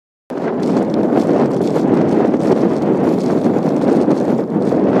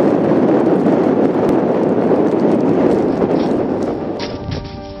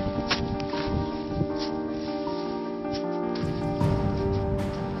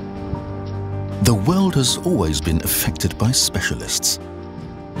The world has always been affected by specialists.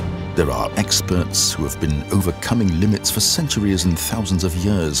 There are experts who have been overcoming limits for centuries and thousands of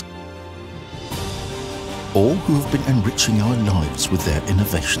years, or who have been enriching our lives with their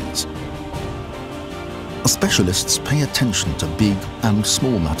innovations. Specialists pay attention to big and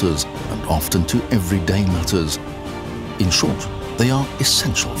small matters, and often to everyday matters. In short, they are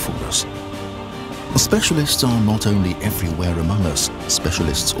essential for us. Specialists are not only everywhere among us,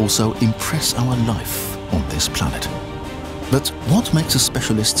 specialists also impress our life on this planet. But what makes a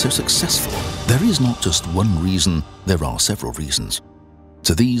specialist so successful? There is not just one reason, there are several reasons.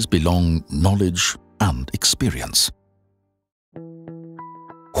 To these belong knowledge and experience.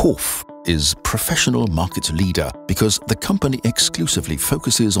 HOF is professional market leader because the company exclusively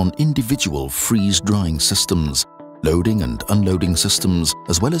focuses on individual freeze-drying systems, loading and unloading systems,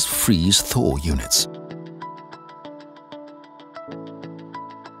 as well as frezze-thaw units.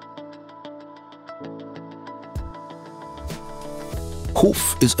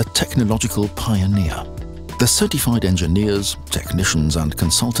 HOF is a technological pioneer. The certified engineers, technicians and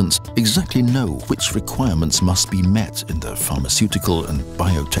consultants exactly know which requirements must be met in the pharmaceutical and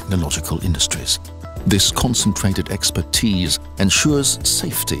biotechnological industries. This concentrated expertise ensures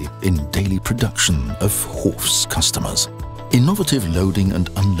safety in daily production of HOF's customers. Innovative loading and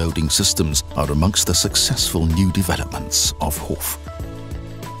unloading systems are amongst the successful new developments of HOF.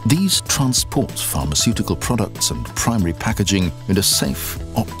 These transport pharmaceutical products and primary packaging in a safe,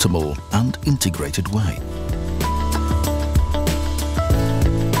 optimal and integrated way.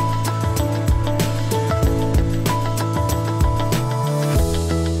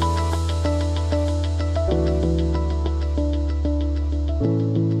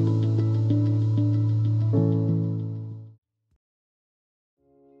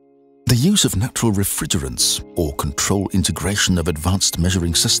 The use of natural refrigerants or control integration of advanced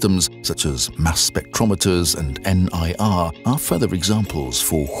measuring systems such as mass spectrometers and NIR are further examples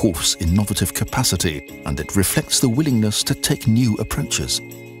for HOF's innovative capacity, and it reflects the willingness to take new approaches.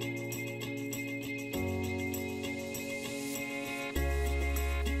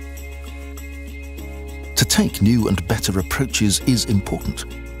 To take new and better approaches is important,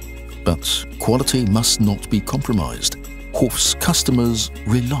 but quality must not be compromised. HOF's customers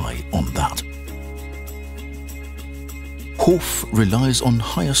rely on that. HOF relies on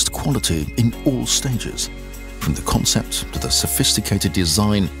highest quality in all stages, from the concept to the sophisticated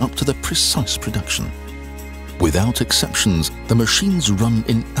design up to the precise production. Without exceptions, the machines run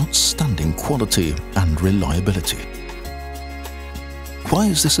in outstanding quality and reliability. Why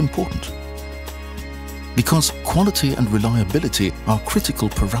is this important? Because quality and reliability are critical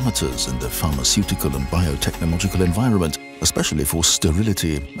parameters in the pharmaceutical and biotechnological environment, especially for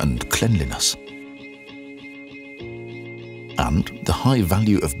sterility and cleanliness. And the high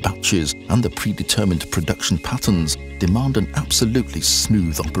value of batches and the predetermined production patterns demand an absolutely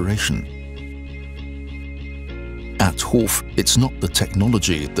smooth operation. At HOF, it's not the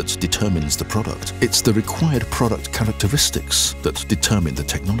technology that determines the product, it's the required product characteristics that determine the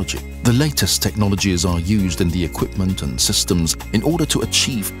technology. The latest technologies are used in the equipment and systems in order to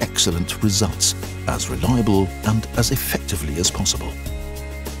achieve excellent results, as reliable and as effectively as possible.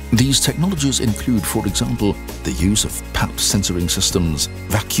 These technologies include, for example, the use of PAP sensoring systems,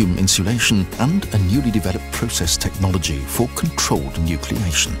 vacuum insulation, and a newly developed process technology for controlled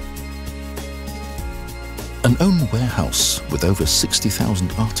nucleation. An own warehouse with over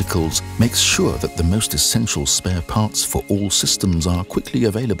 60,000 articles makes sure that the most essential spare parts for all systems are quickly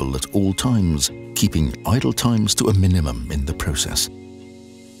available at all times, keeping idle times to a minimum in the process.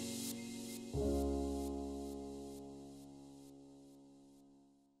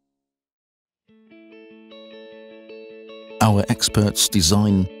 Our experts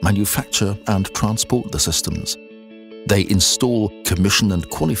design, manufacture and transport the systems. They install, commission and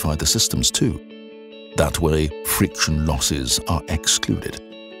qualify the systems too. That way, friction losses are excluded.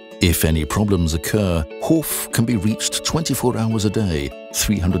 If any problems occur, HOF can be reached 24 hours a day,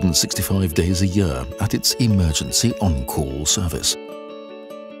 365 days a year at its emergency on-call service.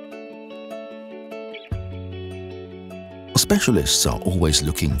 Specialists are always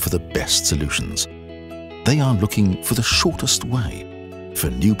looking for the best solutions. They are looking for the shortest way, for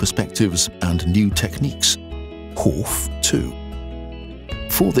new perspectives and new techniques. HOF too.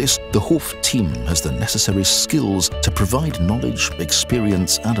 For this, the HOF team has the necessary skills to provide knowledge,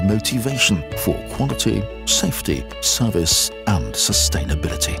 experience and motivation for quality, safety, service and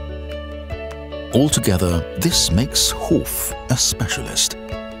sustainability. Altogether, this makes HOF a specialist.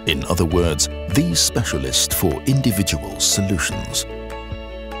 In other words, the specialist for individual solutions.